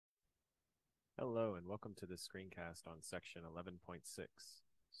Hello and welcome to this screencast on section 11.6,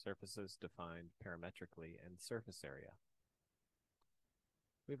 surfaces defined parametrically and surface area.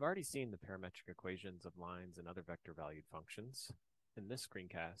 We've already seen the parametric equations of lines and other vector valued functions. In this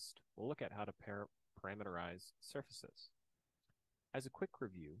screencast, we'll look at how to parameterize surfaces. As a quick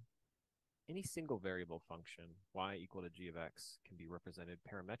review, any single variable function, y equal to g of x, can be represented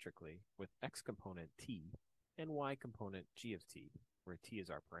parametrically with x component t and y component g of t, where t is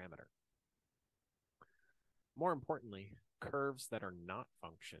our parameter. More importantly, curves that are not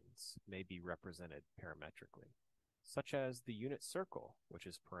functions may be represented parametrically, such as the unit circle, which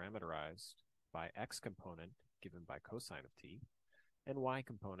is parameterized by x component given by cosine of t, and y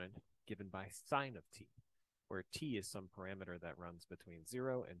component given by sine of t, where t is some parameter that runs between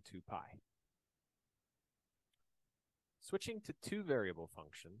 0 and 2 pi. Switching to two variable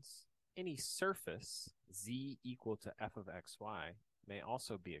functions, any surface z equal to f of xy may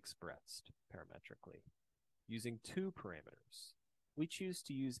also be expressed parametrically using two parameters. We choose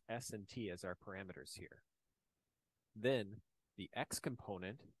to use s and t as our parameters here. Then the x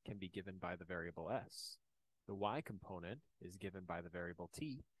component can be given by the variable s, the y component is given by the variable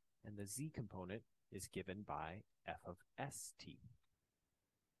t, and the z component is given by f of st.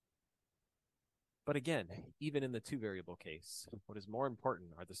 But again, even in the two variable case, what is more important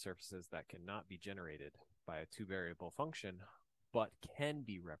are the surfaces that cannot be generated by a two variable function, but can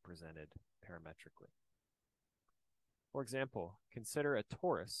be represented parametrically. For example, consider a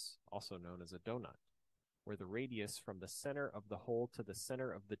torus, also known as a donut, where the radius from the center of the hole to the center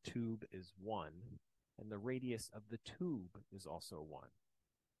of the tube is 1, and the radius of the tube is also 1.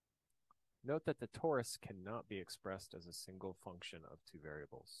 Note that the torus cannot be expressed as a single function of two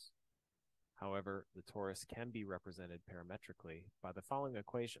variables. However, the torus can be represented parametrically by the following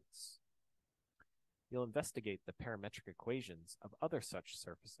equations. You'll investigate the parametric equations of other such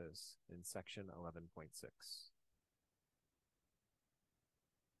surfaces in section 11.6.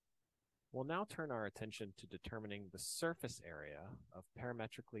 We'll now turn our attention to determining the surface area of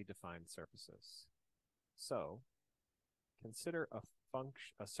parametrically defined surfaces. So, consider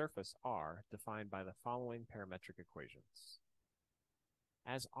a surface R defined by the following parametric equations.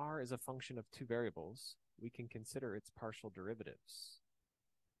 As R is a function of two variables, we can consider its partial derivatives,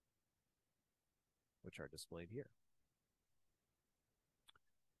 which are displayed here.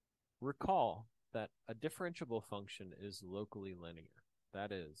 Recall that a differentiable function is locally linear.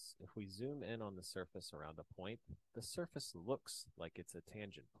 That is, if we zoom in on the surface around a point, the surface looks like it's a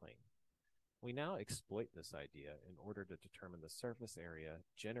tangent plane. We now exploit this idea in order to determine the surface area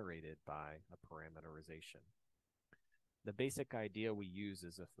generated by a parameterization. The basic idea we use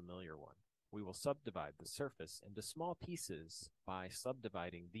is a familiar one. We will subdivide the surface into small pieces by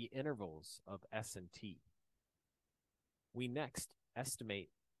subdividing the intervals of s and t. We next estimate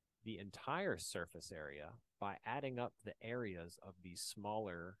the entire surface area by adding up the areas of these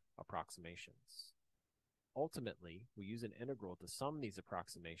smaller approximations. Ultimately, we use an integral to sum these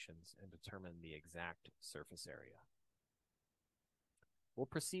approximations and determine the exact surface area. We'll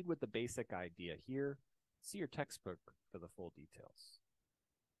proceed with the basic idea here. See your textbook for the full details.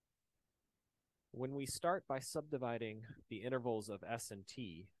 When we start by subdividing the intervals of s and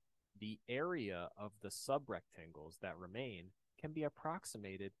t, the area of the subrectangles that remain can be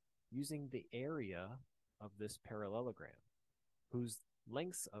approximated using the area of this parallelogram, whose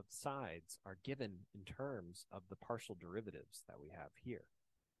lengths of sides are given in terms of the partial derivatives that we have here.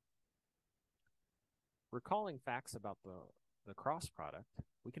 Recalling facts about the cross product,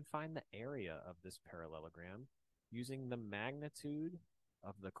 we can find the area of this parallelogram using the magnitude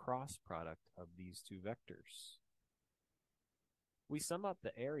of the cross product of these two vectors. We sum up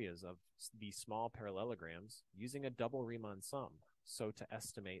the areas of these small parallelograms using a double Riemann sum, so to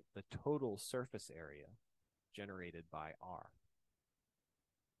estimate the total surface area generated by R.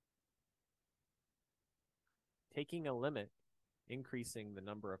 Taking a limit, increasing the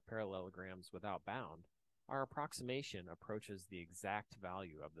number of parallelograms without bound, our approximation approaches the exact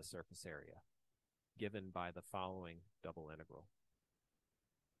value of the surface area, given by the following double integral.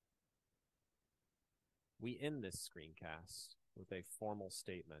 We end this screencast with a formal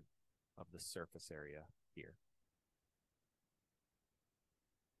statement of the surface area here.